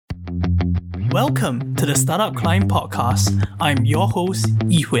Welcome to the Startup Climb podcast. I'm your host,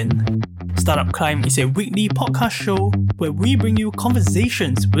 Yi-Huin. Startup Climb is a weekly podcast show where we bring you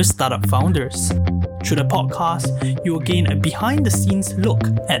conversations with startup founders. Through the podcast, you will gain a behind-the-scenes look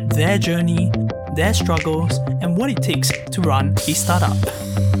at their journey, their struggles, and what it takes to run a startup.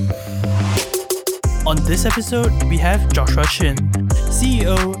 On this episode, we have Joshua Chin,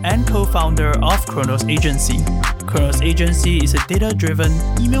 CEO and co-founder of Kronos Agency. Kronos Agency is a data-driven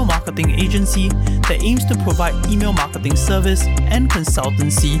email marketing agency that aims to provide email marketing service and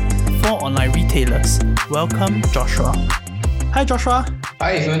consultancy for online retailers. Welcome, Joshua. Hi, Joshua.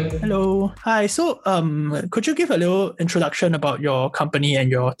 Hi, Ethan. Hello. Hi. So, could you give a little introduction about your company and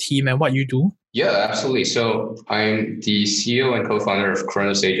your team and what you do? Yeah, absolutely. So I'm the CEO and co-founder of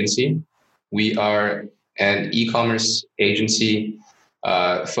Kronos Agency. We are an e-commerce agency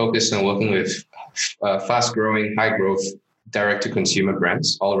focused on working with fast-growing, high-growth, direct-to-consumer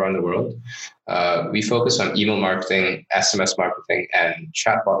brands all around the world. We focus on email marketing, SMS marketing, and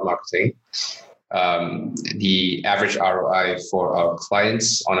chatbot marketing. The average ROI for our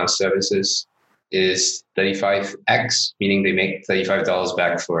clients on our services is 35x, meaning they make $35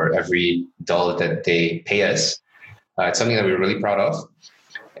 back for every dollar that they pay us. It's something that we're really proud of.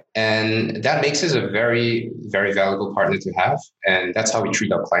 And that makes us a very, very valuable partner to have. And that's how we treat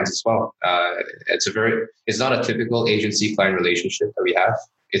our clients as well. It's not a typical agency-client relationship that we have.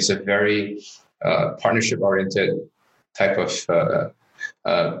 It's a very partnership-oriented type of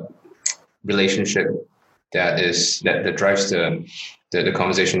relationship that drives the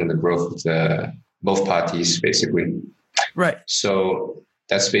conversation and the growth of both parties, basically. Right. So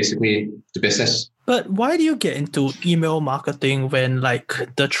that's basically the business. But why do you get into email marketing when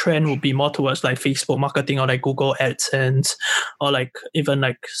the trend would be more towards Facebook marketing or Google AdSense or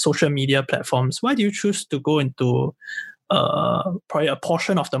even social media platforms? Why do you choose to go into probably a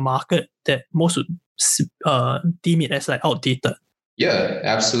portion of the market that most would deem it as outdated? Yeah,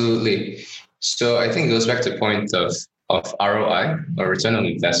 absolutely. So I think it goes back to the point of ROI or return on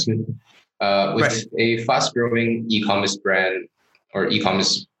investment. With a fast-growing e-commerce brand or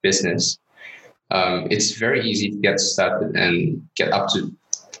e-commerce business, it's very easy to get started and get up to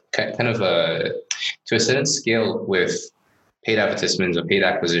to a certain scale with paid advertisements or paid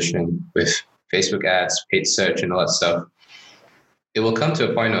acquisition with Facebook ads, paid search, and all that stuff. It will come to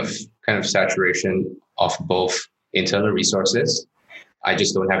a point of kind of saturation of both internal resources. I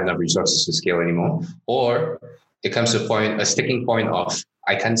just don't have enough resources to scale anymore. Or it comes to a sticking point of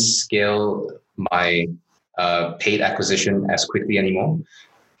I can't scale my paid acquisition as quickly anymore.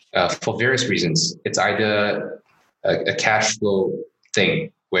 For various reasons. It's either a cash flow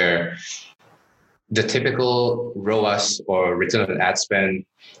thing where the typical ROAS or return on ad spend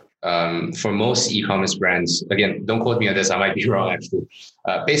for most e-commerce brands, again, don't quote me on this, I might be wrong actually.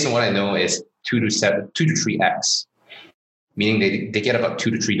 Based on what I know is 2 to 3x, meaning they get about $2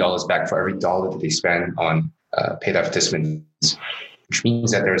 to $3 back for every dollar that they spend on paid advertisements, which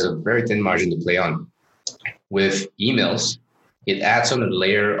means that there's a very thin margin to play on. With emails, it adds on a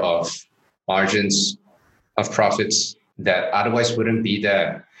layer of margins of profits that otherwise wouldn't be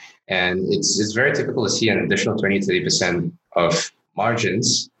there. And it's very typical to see an additional 20 to 30% of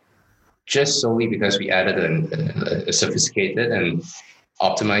margins just solely because we added a sophisticated and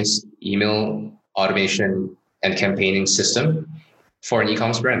optimized email automation and campaigning system for an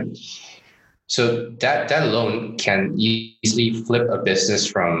e-commerce brand. So that alone can easily flip a business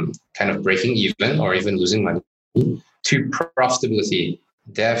from kind of breaking even or even losing money to profitability,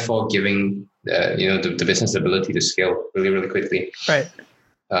 therefore giving the business the ability to scale really, really quickly. Right.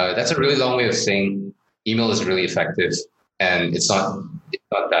 That's a really long way of saying email is really effective, and it's not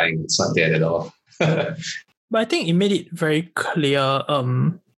dying. It's not dead at all. But I think it made it very clear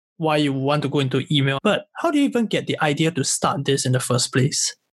why you want to go into email. But how do you even get the idea to start this in the first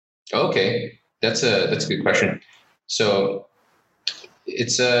place? Okay, that's a good question. So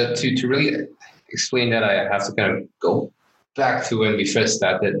it's to really explain that, I have to kind of go back to when we first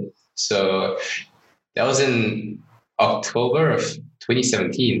started. So that was in October of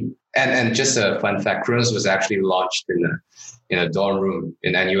 2017. And just a fun fact, Kronos was actually launched in a dorm room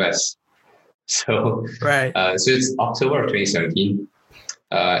in NUS. So so it's October of 2017.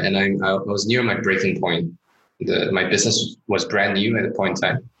 And I was near my breaking point. My business was brand new at the point in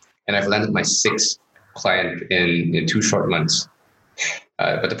time. And I've landed my 6th client in 2 short months.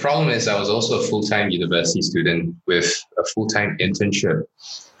 But the problem is I was also a full-time university student with a full-time internship.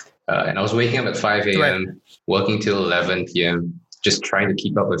 And I was waking up at 5 a.m., working till 11 p.m., just trying to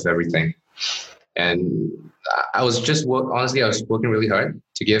keep up with everything. And I was working really hard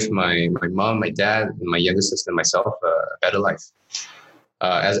to give my mom, my dad, and my younger sister and myself a better life.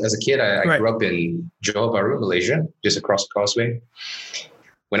 As a kid, I Right. grew up in Johor Bahru, Malaysia, just across the causeway.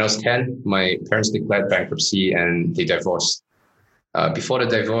 When I was 10, my parents declared bankruptcy and they divorced. Before the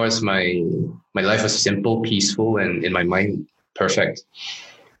divorce, my life was simple, peaceful, and in my mind, perfect.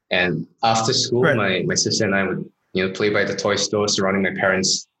 And after school, Right. my sister and I would play by the toy store surrounding my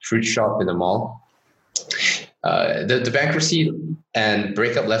parents' fruit shop in the mall. The bankruptcy and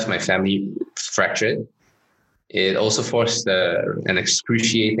breakup left my family fractured. It also forced an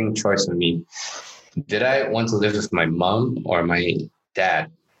excruciating choice on me. Did I want to live with my mom or my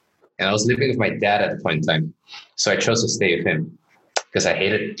dad? And I was living with my dad at the point in time. So I chose to stay with him because I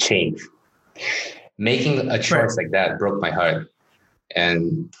hated change. Making a choice like that broke my heart,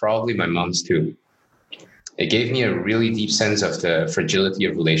 and probably my mom's too. It gave me a really deep sense of the fragility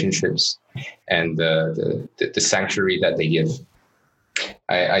of relationships and the sanctuary that they give.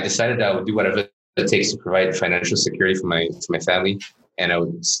 I decided that I would do whatever it takes to provide financial security for my family, and I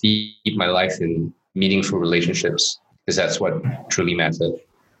would steep my life in meaningful relationships because that's what truly mattered.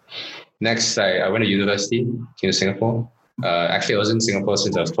 Next, I went to university, came to Singapore. Actually, I was in Singapore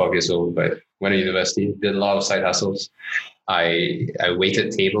since I was 12 years old, but went to university, did a lot of side hustles. I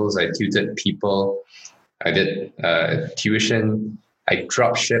waited tables, I tutored people, I did tuition, I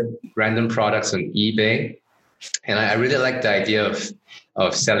drop shipped random products on eBay. And I really liked the idea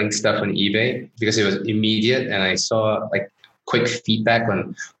of selling stuff on eBay because it was immediate and I saw like quick feedback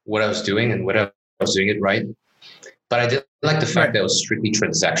on what I was doing and whether I was doing it right. But I didn't like the fact that it was strictly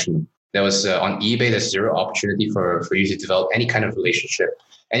transactional. There was on eBay, there's zero opportunity for you to develop any kind of relationship,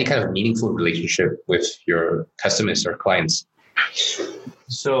 any kind of meaningful relationship with your customers or clients.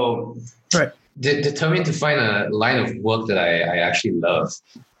 So determined to find a line of work that I actually love.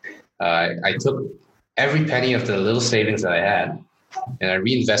 I took every penny of the little savings that I had and I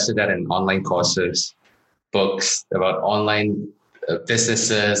reinvested that in online courses, books about online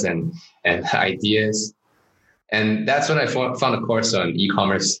businesses and ideas. And that's when I found a course on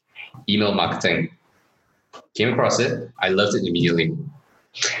e-commerce, email marketing. Came across it. I loved it immediately.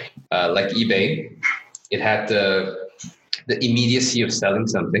 Like eBay, it had the immediacy of selling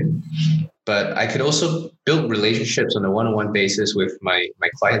something, but I could also build relationships on a one-on-one basis with my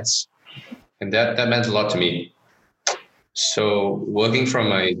clients. And that meant a lot to me. So working from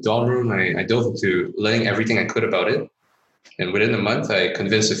my dorm room, I dove into learning everything I could about it. And within a month, I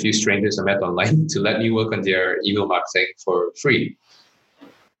convinced a few strangers I met online to let me work on their email marketing for free.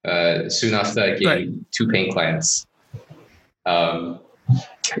 Soon after, I gained 2 paying clients. And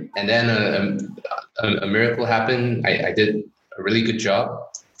then a miracle happened. I did a really good job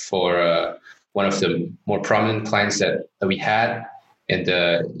for one of the more prominent clients that we had in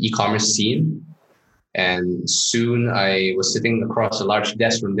the e-commerce scene. And soon I was sitting across a large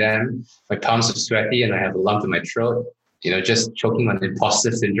desk from them. My palms are sweaty and I have a lump in my throat, just choking on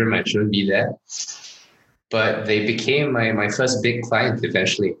imposter syndrome. I shouldn't be there. But they became my first big client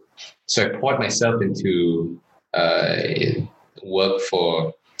eventually. So I poured myself into work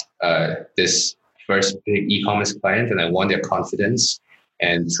for this first big e-commerce client, and I won their confidence.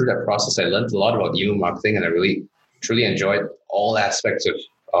 And through that process, I learned a lot about email marketing, and I really, truly enjoyed all aspects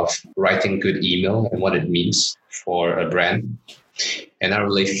of writing good email and what it means for a brand. And our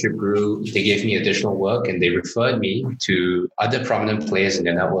relationship grew. They gave me additional work, and they referred me to other prominent players in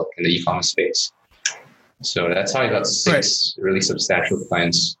their network in the e-commerce space. So that's how I got 6 really substantial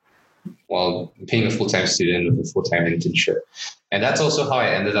clients while being a full-time student with a full-time internship. And that's also how I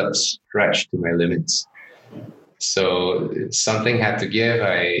ended up stretched to my limits. So something had to give.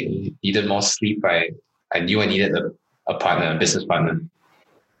 I needed more sleep. I knew I needed a partner, a business partner.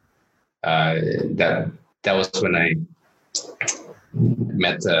 That was when I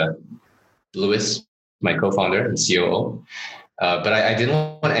met Louis, my co-founder and COO. But I didn't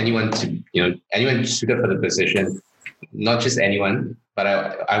want anyone to, anyone suited for the position, not just anyone, but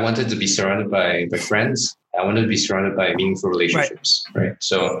I wanted to be surrounded by friends. I wanted to be surrounded by meaningful relationships, right?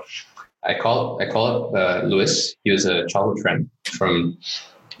 So I called up Louis. He was a childhood friend from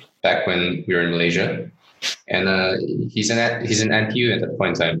back when we were in Malaysia. And he's an NPU at that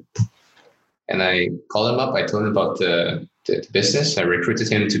point in time. And I called him up. I told him about the business. I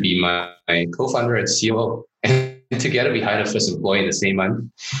recruited him to be my co-founder and COO. And together we hired our first employee in the same month.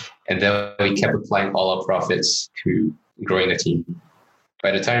 And then we kept applying all our profits to growing the team.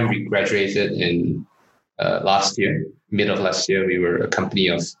 By the time we graduated in last year, mid of last year, we were a company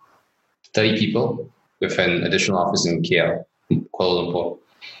of 30 people with an additional office in KL, Kuala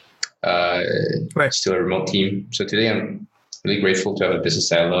Lumpur. Still a remote team. So today I'm really grateful to have a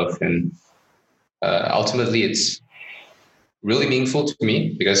business I love. And ultimately, it's really meaningful to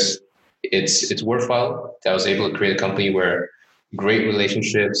me because it's worthwhile that I was able to create a company where great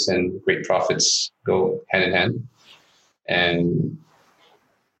relationships and great profits go hand in hand. And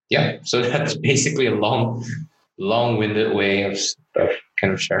yeah, so that's basically a long-winded way of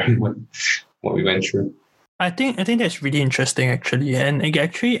kind of sharing what we went through. I think that's really interesting, actually. And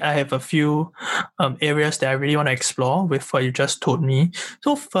actually, I have a few areas that I really want to explore with what you just told me.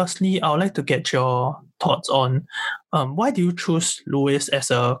 So firstly, I would like to get your thoughts on why do you choose Louis as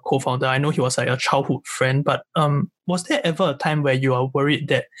a co-founder? I know he was like a childhood friend, but was there ever a time where you are worried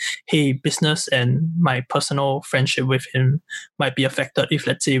that, hey, business and my personal friendship with him might be affected if,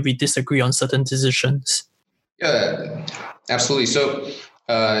 let's say, we disagree on certain decisions? Yeah, absolutely. So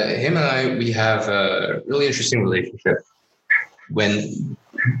him and I, we have a really interesting relationship. When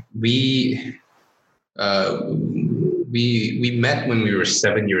we we met when we were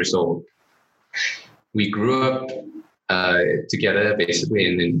 7 years old. We grew up together basically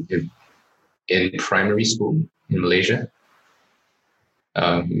in primary school in Malaysia,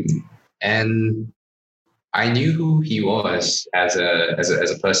 and I knew who he was as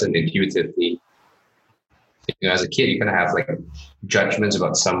a person intuitively. You know, as a kid, you kind of have like judgments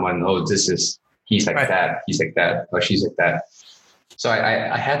about someone. Oh, he's like that, he's like that, or she's like that. So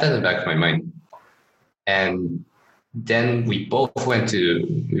I had that in the back of my mind. And then we both came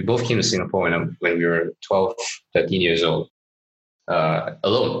to Singapore when we were 12, 13 years old,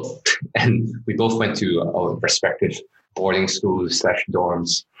 alone. And we both went to our respective boarding schools /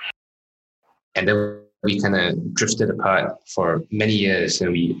 dorms. And then we kind of drifted apart for many years.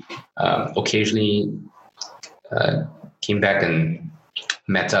 And we occasionally came back and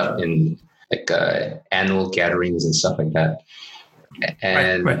met up in like annual gatherings and stuff like that.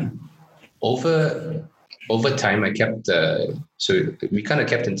 And over time, I kept so we kind of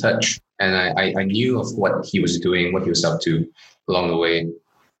kept in touch, and I knew of what he was doing, what he was up to along the way,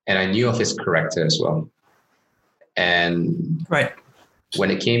 and I knew of his character as well. And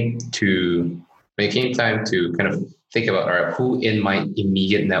when it came time to kind of think about, all right, who in my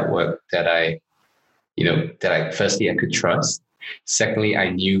immediate network that I firstly I could trust, secondly I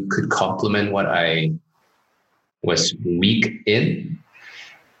knew could complement what I was weak in.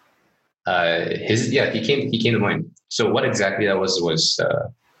 He came to mind. So what exactly that was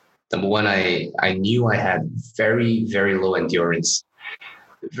number one, I knew I had very, very low endurance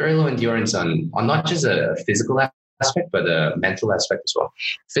on not just a physical aspect, but a mental aspect as well.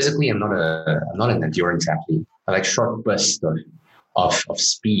 Physically, I'm not an endurance athlete. I like short bursts of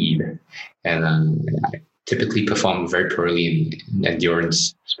speed, and I typically perform very poorly in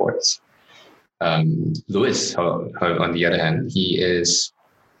endurance sports. Louis, on the other hand, he's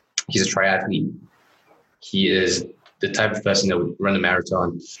a triathlete. He is the type of person that would run a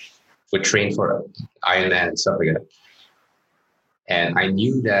marathon, would train for Ironman and stuff like that. And I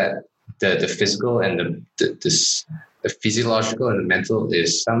knew that the physical and the physiological and the mental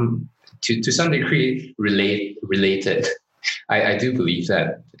is to some degree related. I do believe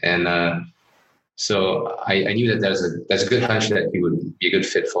that, and so I knew that there's a good hunch that he would be a good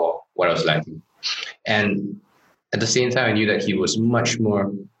fit for what I was lacking. And at the same time, I knew that he was much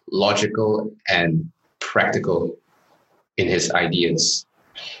more logical and practical in his ideas.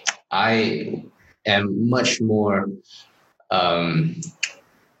 I am much more, how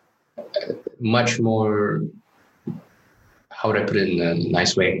would I put it in a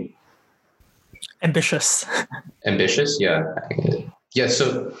nice way? Ambitious. Ambitious, yeah. Yeah,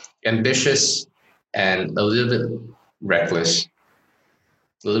 so ambitious and a little bit reckless.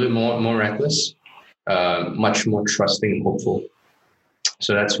 A little bit more reckless, much more trusting and hopeful.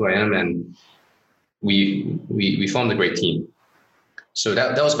 So that's who I am, and we formed a great team. So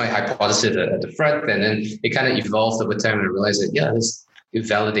that was my hypothesis at the front, and then it kind of evolved over time, and I realized that it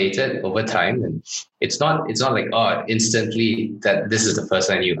validated over time, and it's not like instantly that this is the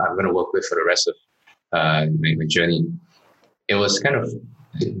person I'm going to work with for the rest of my journey. It was kind of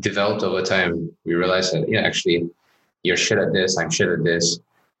developed over time. We realized that actually you're shit at this, I'm shit at this.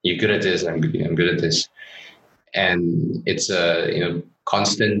 You're good at this, I'm good at this, and it's a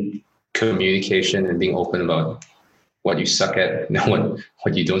constant communication and being open about what you suck at,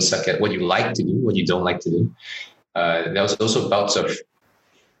 what you don't suck at, what you like to do, what you don't like to do. There was also bouts of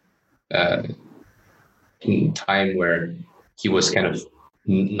time where he was kind of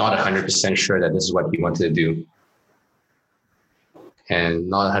not 100% sure that this is what he wanted to do, and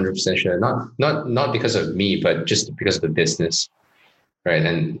not 100% sure, not because of me, but just because of the business, right?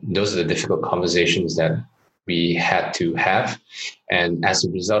 And those are the difficult conversations that we had to have, and as a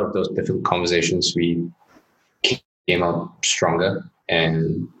result of those difficult conversations, we came out stronger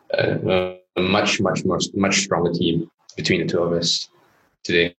and a much stronger team between the two of us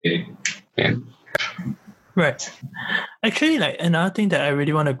today. Yeah. Right. Actually, like another thing that I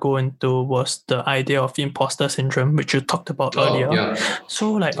really want to go into was the idea of imposter syndrome, which you talked about earlier. Yeah,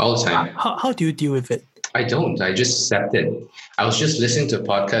 So, like, all the time. how do you deal with it? I don't. I just accept it. I was just listening to a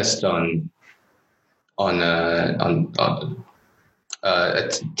podcast on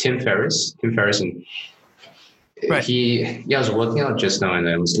Tim Ferriss. And Right. I was working out just now, and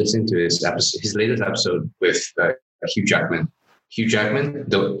I was listening to his latest episode with Hugh Jackman. Hugh Jackman,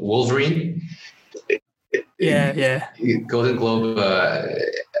 the Wolverine. Yeah. Golden Globe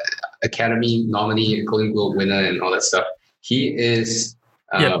Academy nominee, Golden Globe winner, and all that stuff. He is.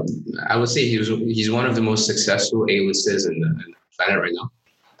 I would say he's one of the most successful A-listers in the planet right now.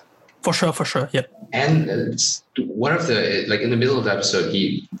 For sure. Yep. And one of the in the middle of the episode,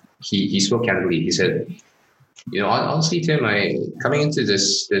 he spoke candidly. He said, honestly, Tim, coming into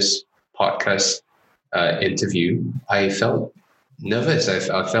this podcast interview, I felt nervous.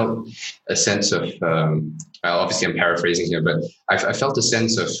 I felt a sense of obviously I'm paraphrasing here, but I felt a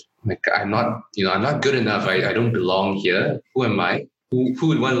sense of like I'm not good enough. I don't belong here. Who am I? Who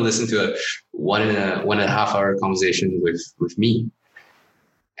would want to listen to a 1.5 hour conversation with me?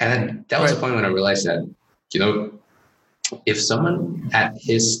 And that was the point when I realized that, if someone at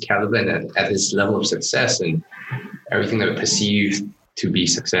his caliber and at his level of success and everything that we perceive to be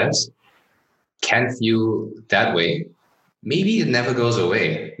success can feel that way, maybe it never goes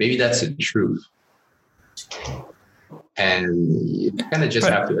away. Maybe that's the truth. And you kind of just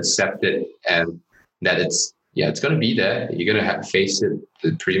have to accept it, and that it's going to be there. You're going to have to face it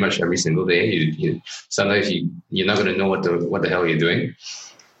pretty much every single day. Sometimes you're not going to know what the hell you're doing.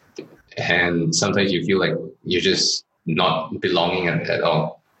 And sometimes you feel like you're just not belonging at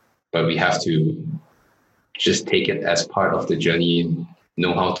all. But we have to just take it as part of the journey and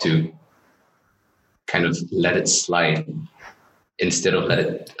know how to kind of let it slide instead of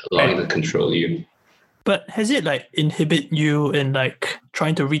allowing it to control you. But has it like inhibit you in like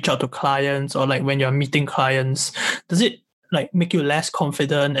trying to reach out to clients, or like when you're meeting clients, does it like make you less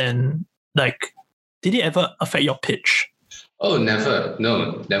confident, and like did it ever affect your pitch? Oh, never.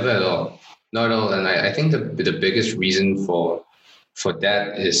 No, never at all. Not at all. And I think the biggest reason for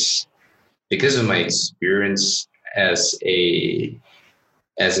that is because of my experience as a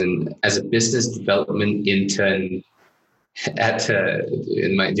business development intern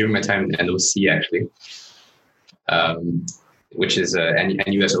during my time in NOC actually, which is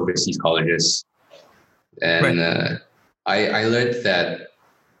NUS overseas colleges, and I learned that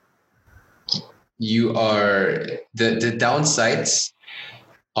you are the downsides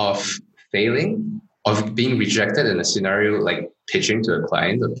of failing, of being rejected in a scenario like pitching to a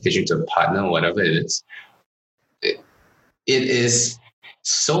client or pitching to a partner, whatever it is. It is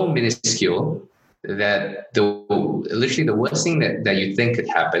so minuscule that literally the worst thing that you think could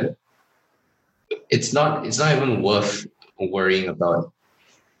happen, it's not even worth worrying about.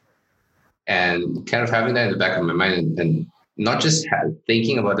 And kind of having that in the back of my mind, and not just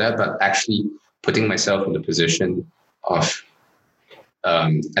thinking about that, but actually putting myself in the position of,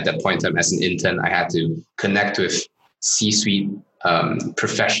 at that point in time as an intern, I had to connect with C-suite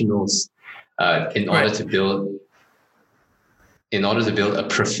professionals in order to build a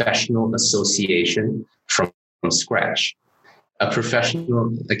professional association from scratch, a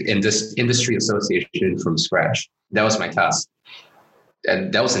professional industry association from scratch. That was my task.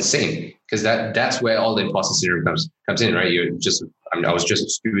 And that was insane, because that's where all the imposter syndrome comes in, right? I was just a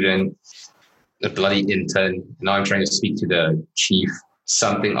student, a bloody intern. Now I'm trying to speak to the chief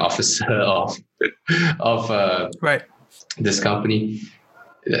something officer of this company.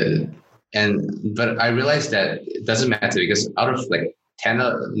 But I realized that it doesn't matter, because out of like 10,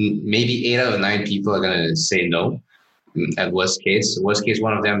 maybe 8 out of 9 people are going to say no. At worst case,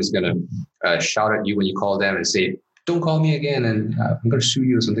 one of them is going to shout at you when you call them and say, "Don't call me again, and I'm going to sue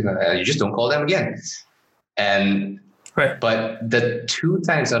you," or something like that. You just don't call them again. And but the 2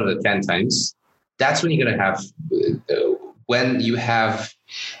 times out of the 10 times, that's when you're going to have when you have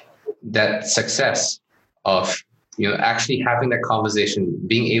that success of actually having that conversation,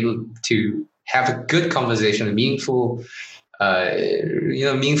 being able to have a good conversation, a meaningful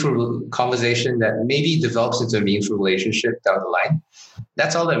conversation that maybe develops into a meaningful relationship down the line.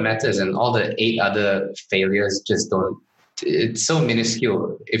 That's all that matters. And all the 8 other failures just don't, it's so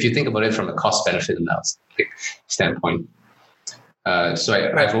minuscule if you think about it from a cost benefit analysis standpoint. So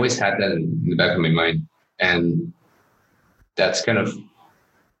I've always had that in the back of my mind. And that's kind of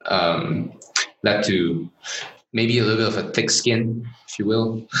led to maybe a little bit of a thick skin, if you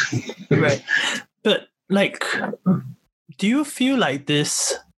will. Right. But like, do you feel like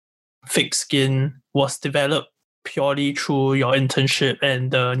this thick skin was developed purely through your internship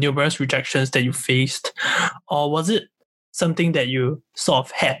and the numerous rejections that you faced? Or was it something that you sort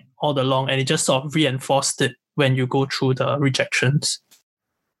of had all along and it just sort of reinforced it when you go through the rejections?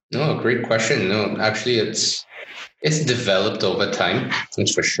 No, great question. No, actually, it's developed over time.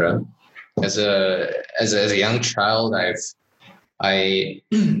 That's for sure. As a young child, I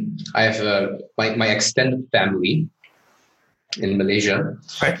have my extended family in Malaysia.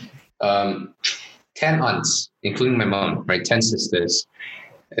 Right. 10 aunts, including my mom. Right, 10 sisters.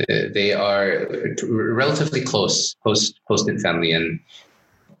 They are relatively close knit family, and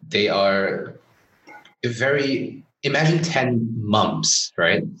they are very. Imagine 10 mums,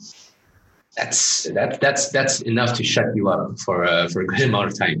 right? That's enough to shut you up for a good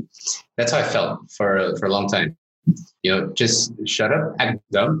amount of time. That's how I felt for a long time. Just shut up, act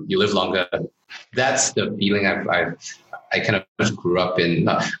dumb, you live longer. That's the feeling I kind of grew up in.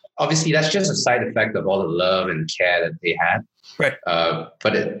 Obviously, that's just a side effect of all the love and care that they had. Right.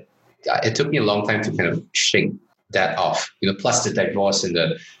 But it took me a long time to kind of shake that off. Plus the divorce and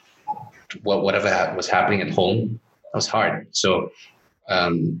the whatever was happening at home, that was hard. So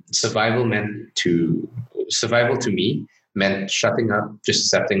survival to me meant shutting up, just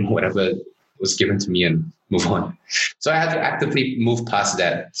accepting whatever was given to me and move on. So I had to actively move past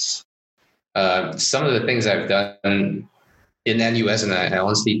that. Some of the things I've done in NUS, and I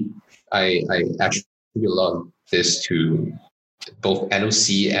honestly, I attribute a lot of this to both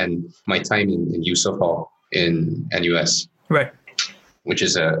NOC and my time in Yusof Hall in NUS. Right. Which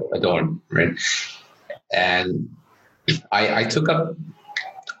is a dorm, right? And I took up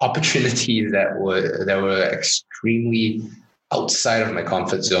opportunities that were extremely outside of my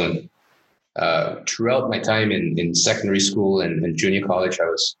comfort zone. Throughout my time in secondary school and junior college, I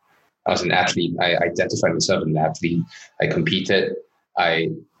was an athlete. I identified myself as an athlete. I competed.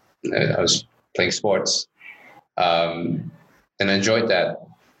 I was playing sports, and I enjoyed that.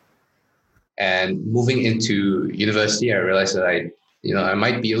 And moving into university, I realized that I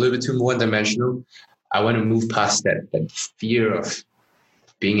might be a little bit too one-dimensional. I want to move past that fear of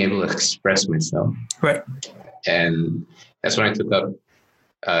being able to express myself. Right. And that's when I took up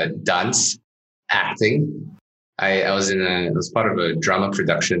dance, acting. I was part of a drama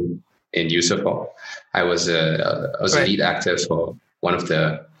production in Yusof Hall. I was a lead actor for one of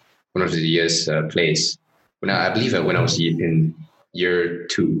the year's plays. When I was in year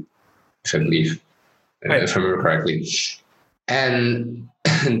 2, if I believe, if I remember correctly. And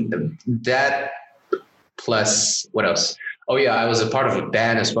that plus what else? Oh yeah, I was a part of a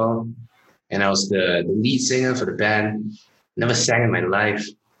band as well, and I was the lead singer for the band. Never sang in my life.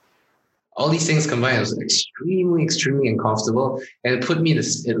 All these things combined, I was extremely, extremely uncomfortable, and it put me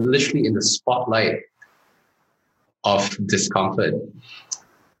literally in the spotlight of discomfort.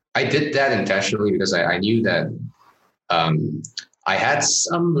 I did that intentionally because I knew that I had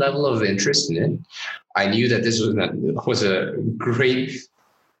some level of interest in it. I knew that this was a great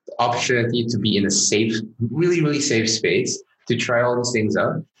opportunity to be in a safe, really, really safe space to try all these things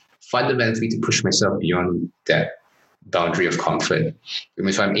out, fundamentally to push myself beyond that boundary of comfort. And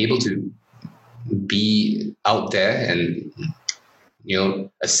if I'm able to be out there and,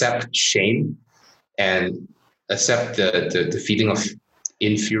 accept shame and accept the feeling of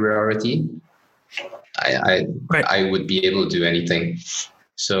inferiority, I would be able to do anything.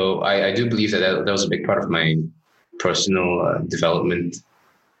 So I do believe that was a big part of my personal development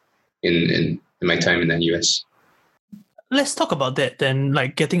in my time in the US. Let's talk about that then,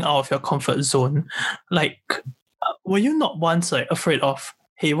 like getting out of your comfort zone. Like, were you not once afraid of,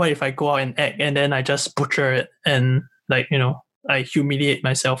 hey, what if I go out and act and then I just butcher it and I humiliate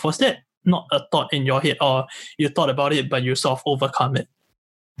myself? Was that not a thought in your head, or you thought about it but you sort of overcome it?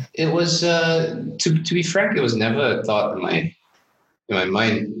 It was, to be frank, it was never a thought in my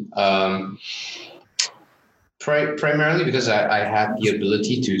mind. Primarily because I had the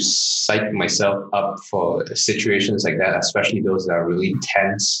ability to psych myself up for situations like that, especially those that are really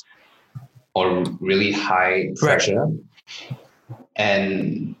tense or really high pressure,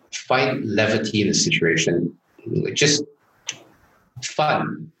 and find levity in the situation. Just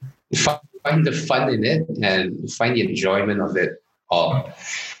fun. Find the fun in it and find the enjoyment of it all.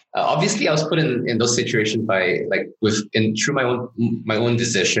 Obviously, I was put in those situations through my own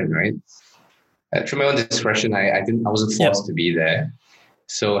decision, right? Through my own discretion, I wasn't forced to be there.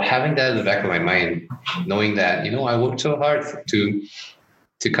 So having that in the back of my mind, knowing that I worked so hard to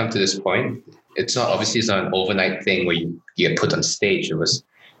come to this point. It's not an overnight thing where you get put on stage. It was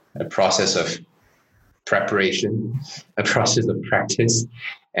a process of preparation, a process of practice,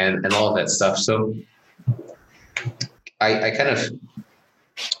 and all of that stuff. So I kind of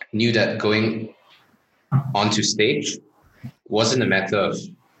knew that going onto stage wasn't a matter of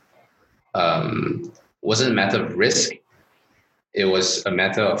risk. It was a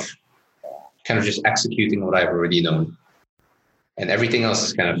matter of kind of just executing what I've already known. And everything else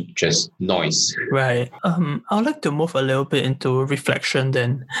is kind of just noise. Right. I would like to move a little bit into reflection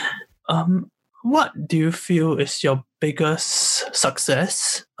then. What do you feel is your biggest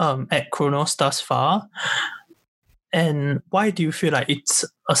success at Kronos thus far? And why do you feel like it's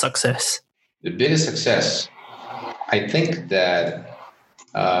a success? The biggest success, I think that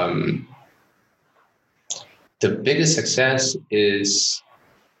the biggest success is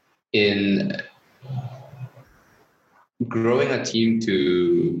in growing a team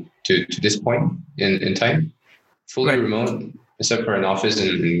to this point in time, fully remote, except for an office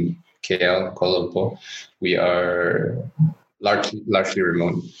in KL, Kuala Lumpur. We are largely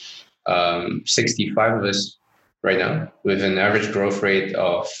remote. 65 of us right now, with an average growth rate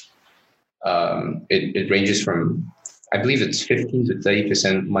of it ranges from, I believe it's 15 to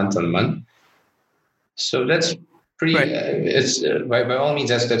 30% month on month. So that's pretty. It's by all means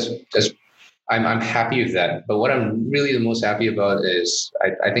that's I'm happy with that. But what I'm really the most happy about is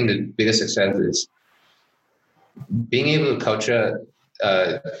I think the biggest success is being able to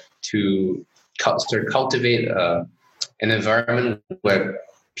cultivate an environment where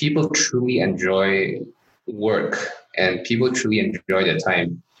people truly enjoy work and people truly enjoy their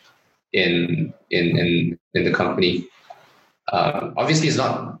time in the company. Obviously, it's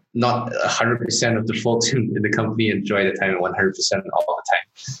not 100% of the folks in the company enjoy the time 100% all the time.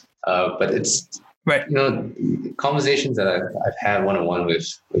 But it's conversations that I've had one-on-one with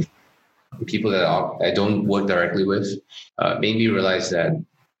people that I don't work directly with made me realize that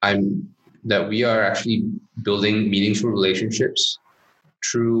we are actually building meaningful relationships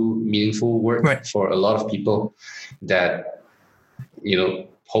through meaningful work for a lot of people that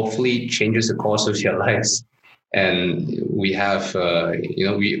hopefully changes the course of their lives. And we have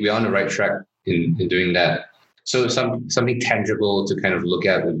we're on the right track in doing that. So something tangible to kind of look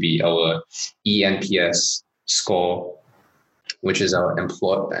at would be our eNPS score, which is our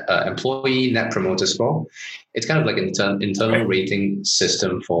employee net promoter score. It's kind of like an internal rating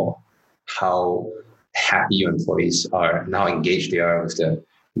system for how happy your employees are and how engaged they are with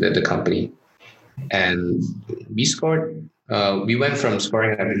the company. And we went from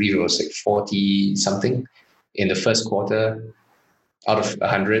scoring, I believe it was like 40 something in the first quarter out of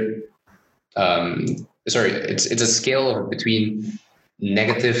 100. It's a scale of between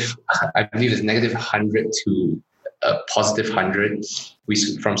negative, I believe it's negative 100 to a positive 100. We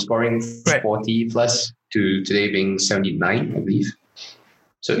from scoring 40 plus to today being 79, I believe.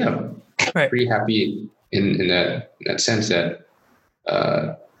 So pretty happy in that sense that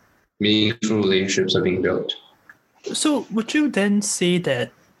meaningful relationships are being built. So would you then say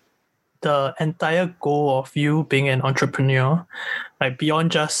that the entire goal of you being an entrepreneur, like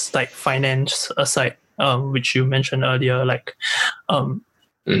beyond just like finance aside, which you mentioned earlier,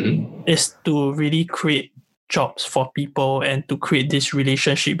 is to really create jobs for people and to create this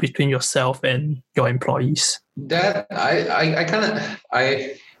relationship between yourself and your employees? That I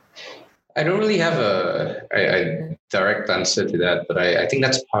don't really have a direct answer to that, but I think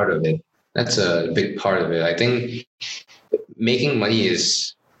that's part of it. That's a big part of it. I think making money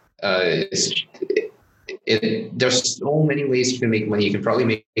there's so many ways you can make money. You can probably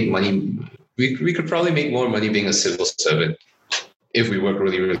make money. We could probably make more money being a civil servant if we work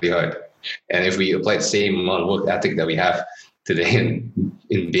really, really hard. And if we apply the same amount of work ethic that we have today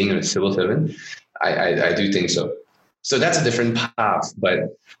in being a civil servant, I do think so. So that's a different path,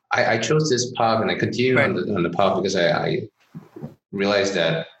 but I chose this path and I continue on the path because I realized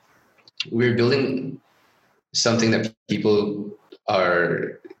that we're building something that people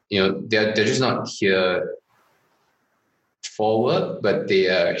are, they're just not here for work, but they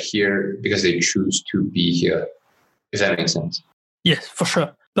are here because they choose to be here, if that makes sense. Yes, for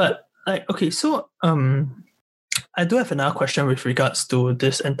sure. But so I do have another question with regards to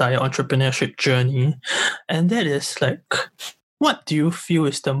this entire entrepreneurship journey, and that is what do you feel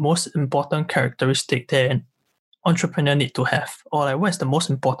is the most important characteristic that an entrepreneur need to have, or what is the most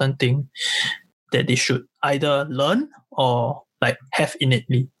important thing that they should either learn or have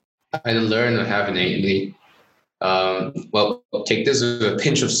innately? Either learn or have innately. Well, take this with a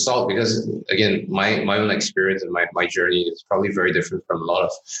pinch of salt because, again, my own experience and my journey is probably very different from a lot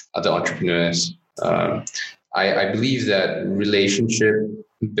of other entrepreneurs. I believe that relationship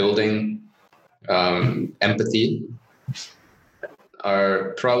building, empathy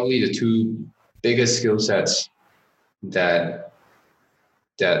are probably the two biggest skill sets that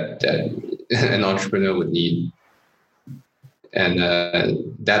an entrepreneur would need.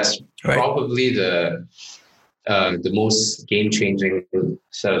 And that's probably the most game-changing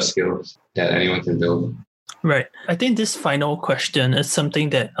set of skills that anyone can build. Right. I think this final question is something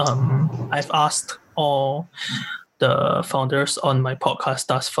that I've asked all the founders on my podcast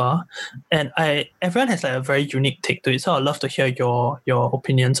thus far, and everyone has like a very unique take to it. So I'd love to hear your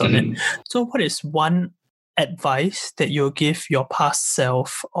opinions on it. So, what is one advice that you'll give your past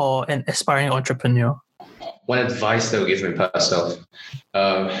self or an aspiring entrepreneur? One advice that I would give my past self,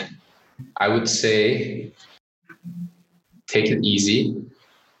 I would say, take it easy.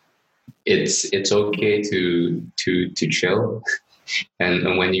 It's okay to chill,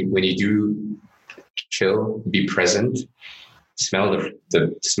 and when you do chill, be present, smell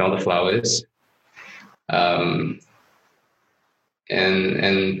the flowers, and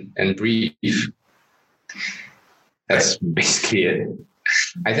breathe. That's basically it.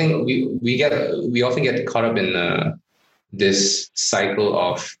 I think we often get caught up in this cycle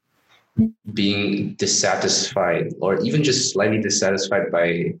of being dissatisfied, or even just slightly dissatisfied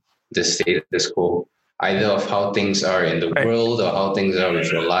by the status quo, either of how things are in the world or how things are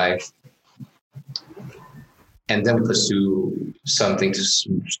with your life, and then pursue something to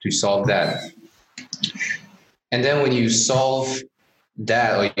solve that. And then when you solve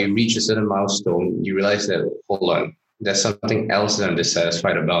that, or you reach a certain milestone, you realize that, hold on, there's something else that I'm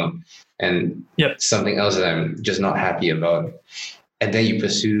dissatisfied about, and something else that I'm just not happy about. And then you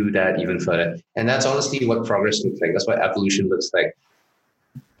pursue that even further. And that's honestly what progress looks like. That's what evolution looks like.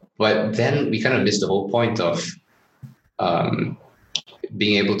 But then we kind of miss the whole point of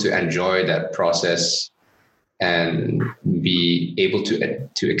being able to enjoy that process and be able to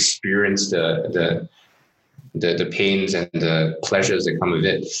experience the pains and the pleasures that come with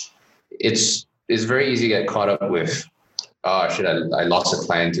it. It's very easy to get caught up with, I lost a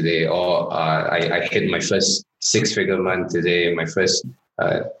client today, or I hit my first 6-figure month today, my first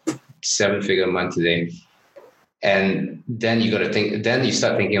 7-figure month today. And then you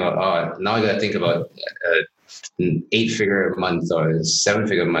start thinking about, now I got to think about an 8-figure month or a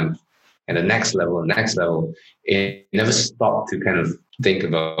 7-figure month, and the next level. It never stopped to kind of think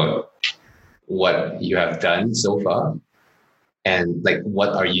about what you have done so far, and like, what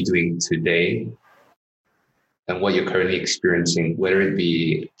are you doing today, and what you're currently experiencing, whether it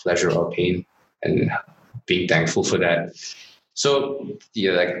be pleasure or pain, and being thankful for that. So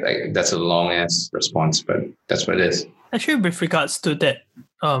yeah, like that's a long ass response, but that's what it is. Actually, with regards to that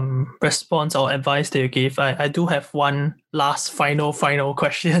response or advice that you gave, I do have one last final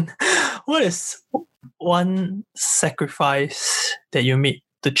question. What is one sacrifice that you made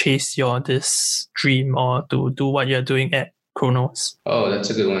to chase this dream, or to do what you're doing at Chronos? Oh, that's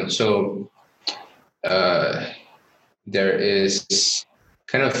a good one. So there is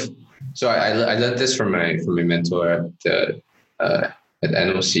kind of, so I learned this from my mentor at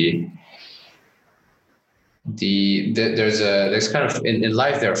NOC. There's kind of in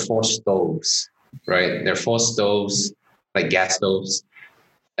life there are 4 stoves, right? There are 4 stoves, like gas stoves,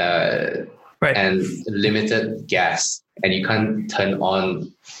 and limited gas, and you can't turn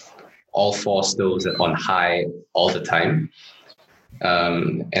on all 4 stoves on high all the time.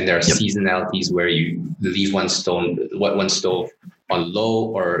 And there are seasonalities where you leave one stove on low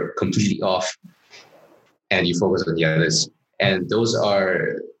or completely off, and you focus on the others. And those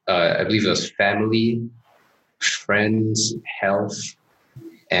are, I believe, those family, friends, health,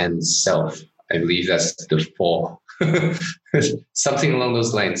 and self. I believe that's the 4, something along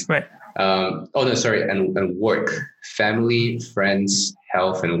those lines. Right. And work, family, friends,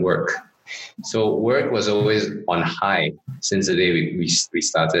 health, and work. So work was always on high since the day we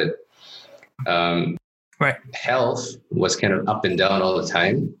started. Health was kind of up and down all the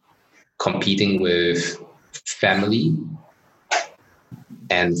time, competing with family.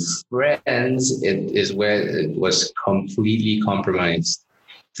 And friends, it is where it was completely compromised,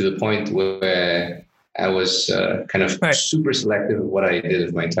 to the point where I was kind of super selective of what I did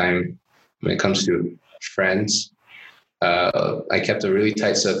with my time when it comes to friends. I kept a really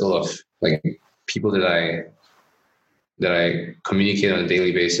tight circle of like people that I communicate on a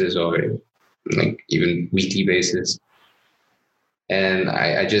daily basis, or like even weekly basis. And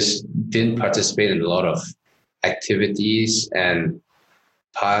I just didn't participate in a lot of activities and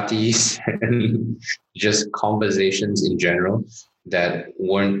parties and just conversations in general that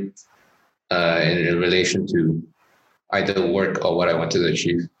weren't in relation to either work or what I wanted to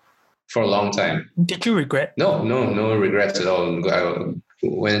achieve for a long time. Did you regret? No regrets at all. I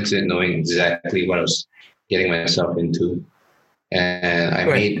went into it knowing exactly what I was getting myself into. And I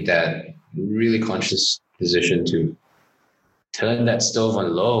made that really conscious decision to turn that stove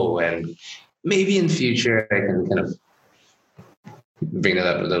on low, and maybe in future I can kind of bring that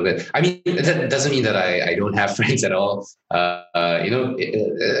up a little bit. I mean, that doesn't mean that I don't have friends at all.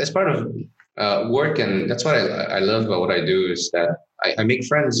 As part of work, and that's what I love about what I do is that I make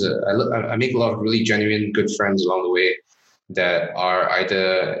friends. I make a lot of really genuine, good friends along the way that are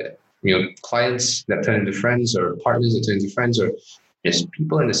either clients that turn into friends, or partners that turn into friends, or just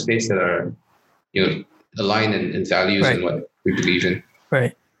people in the space that are aligned in values and what we believe in.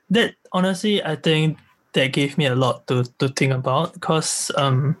 Right. That honestly, I think that gave me a lot to think about, because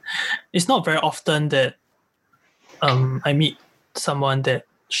it's not very often that I meet someone that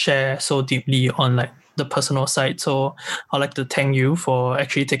share so deeply on like the personal side. So I'd like to thank you for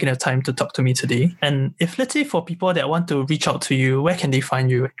actually taking the time to talk to me today. And if, let's say, for people that want to reach out to you, where can they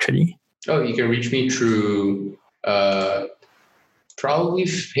find you actually? Oh, you can reach me through probably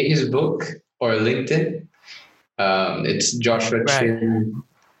Facebook or LinkedIn. It's Joshua Chin.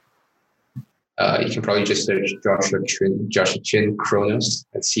 You can probably just search Joshua Chin Chronos.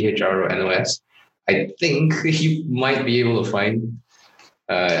 That's CHRONOS. I think you might be able to find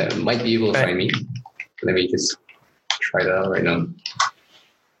me. Let me just try that out right now.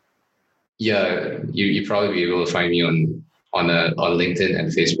 Yeah, you probably be able to find me on LinkedIn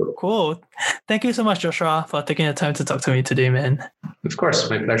and Facebook. Cool. Thank you so much, Joshua, for taking the time to talk to me today, man. Of course,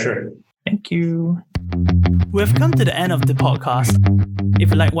 my pleasure. Thank you. We've come to the end of the podcast.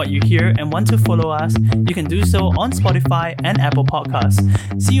 If you like what you hear and want to follow us, you can do so on Spotify and Apple Podcasts.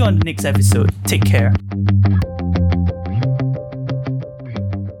 See you on the next episode. Take care.